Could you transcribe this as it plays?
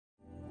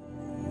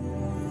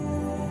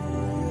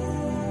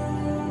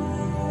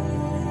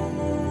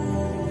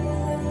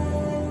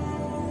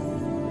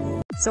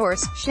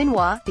Source: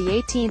 Xinhua, the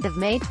 18th of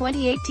May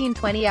 2018,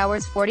 20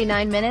 hours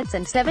 49 minutes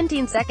and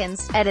 17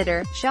 seconds.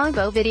 Editor: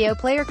 Xiang. Video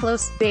player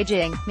close.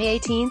 Beijing, May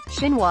 18.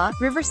 Xinhua,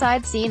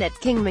 Riverside Scene at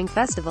Qingming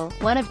Festival,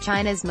 one of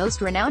China's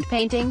most renowned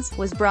paintings,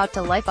 was brought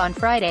to life on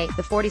Friday,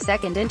 the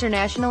 42nd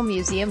International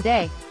Museum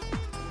Day.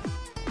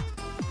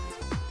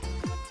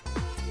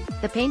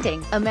 The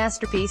painting, a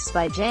masterpiece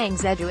by Zhang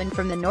Zeduan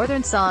from the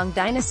Northern Song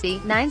Dynasty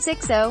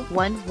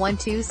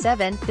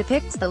 960-1127,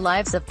 depicts the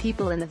lives of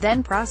people in the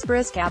then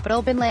prosperous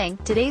capital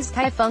Bianliang, today's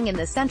Kaifeng in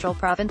the central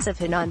province of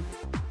Henan.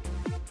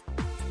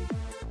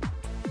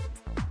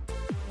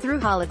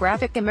 Through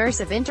holographic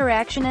immersive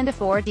interaction and a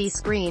 4D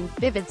screen,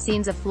 vivid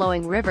scenes of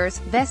flowing rivers,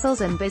 vessels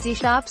and busy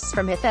shops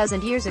from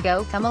 1,000 years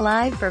ago come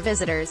alive for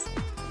visitors.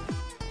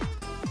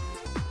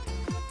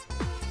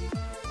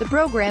 The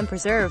program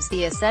preserves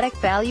the aesthetic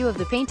value of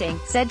the painting,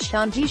 said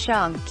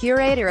Xiang,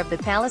 curator of the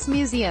Palace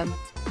Museum.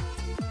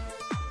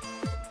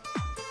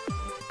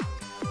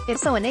 It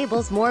so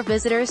enables more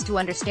visitors to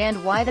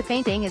understand why the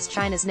painting is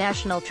China's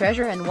national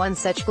treasure and won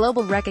such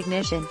global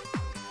recognition.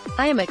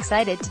 I am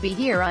excited to be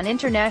here on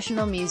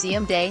International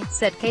Museum Day,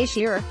 said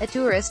Kaifeng, a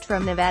tourist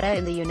from Nevada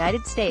in the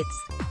United States.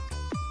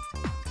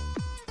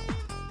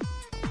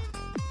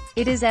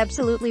 It is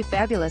absolutely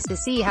fabulous to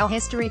see how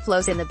history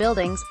flows in the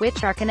buildings,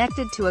 which are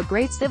connected to a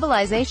great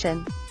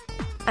civilization.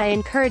 I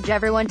encourage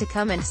everyone to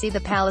come and see the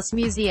Palace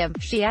Museum,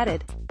 she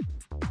added.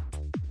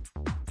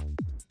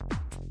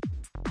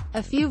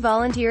 A few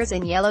volunteers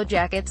in yellow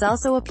jackets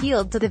also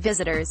appealed to the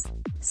visitors.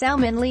 Cao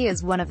Minli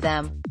is one of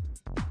them.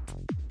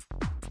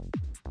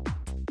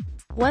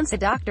 Once a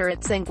doctor at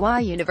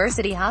Tsinghua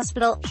University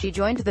Hospital, she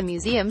joined the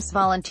museum's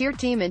volunteer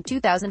team in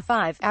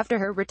 2005, after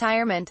her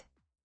retirement.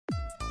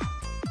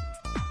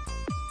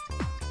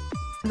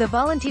 The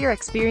volunteer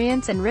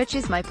experience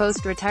enriches my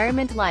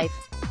post-retirement life.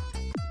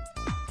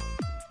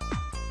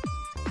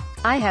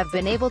 I have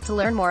been able to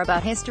learn more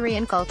about history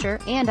and culture,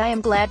 and I am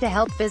glad to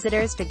help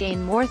visitors to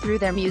gain more through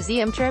their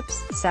museum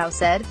trips, Cao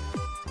said.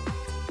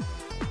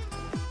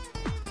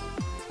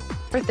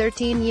 For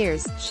 13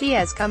 years, she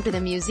has come to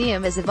the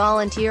museum as a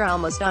volunteer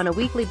almost on a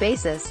weekly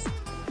basis.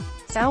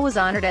 Cao was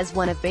honored as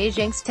one of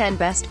Beijing's 10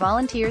 best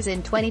volunteers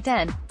in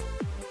 2010.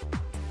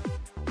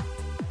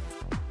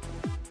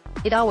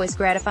 It always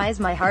gratifies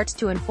my heart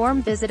to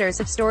inform visitors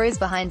of stories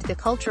behind the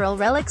cultural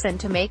relics and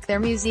to make their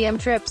museum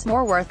trips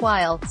more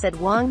worthwhile, said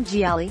Wang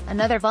Jiali,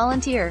 another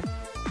volunteer.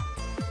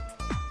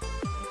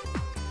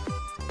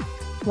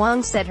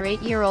 Wang said her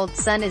 8-year-old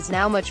son is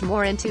now much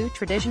more into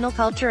traditional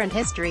culture and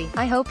history.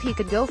 I hope he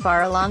could go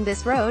far along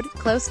this road.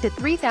 Close to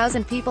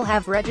 3,000 people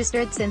have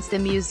registered since the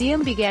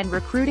museum began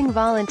recruiting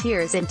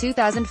volunteers in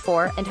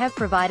 2004, and have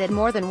provided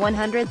more than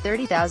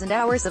 130,000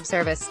 hours of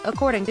service,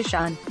 according to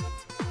Shan.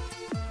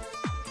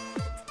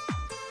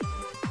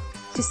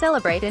 To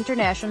celebrate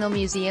International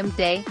Museum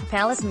Day,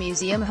 Palace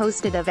Museum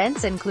hosted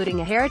events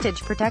including a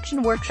heritage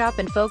protection workshop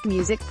and folk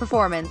music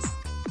performance.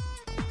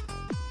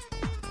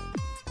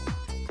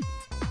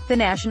 The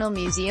National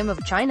Museum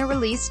of China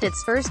released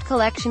its first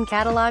collection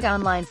catalog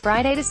online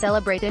Friday to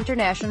celebrate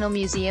International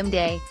Museum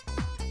Day.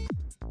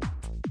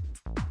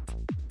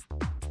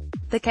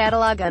 The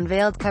catalog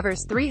unveiled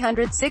covers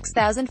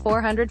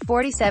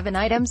 306,447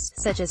 items,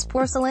 such as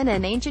porcelain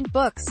and ancient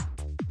books.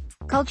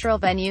 Cultural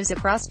venues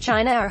across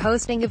China are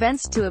hosting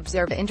events to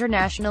observe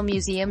International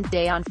Museum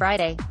Day on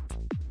Friday.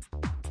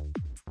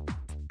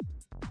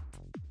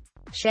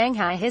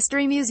 Shanghai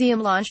History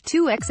Museum launched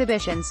 2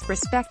 exhibitions,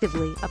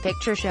 respectively, a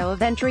picture show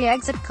of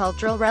entry-exit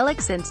cultural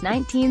relics since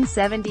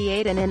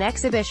 1978 and an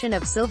exhibition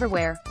of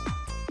silverware.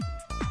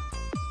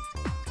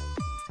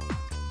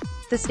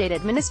 The State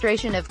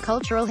Administration of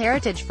Cultural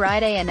Heritage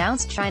Friday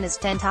announced China's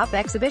 10 top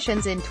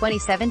exhibitions in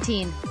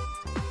 2017.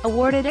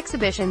 Awarded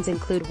exhibitions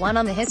include one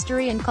on the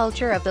history and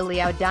culture of the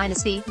Liao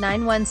Dynasty,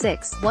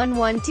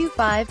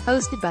 916-1125,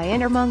 hosted by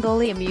Inner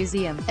Mongolia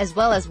Museum, as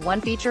well as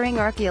one featuring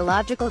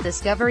archaeological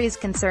discoveries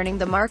concerning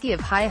the Marquis of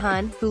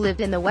Henan, who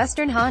lived in the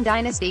Western Han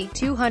Dynasty,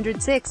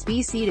 206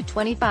 BC to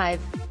 25.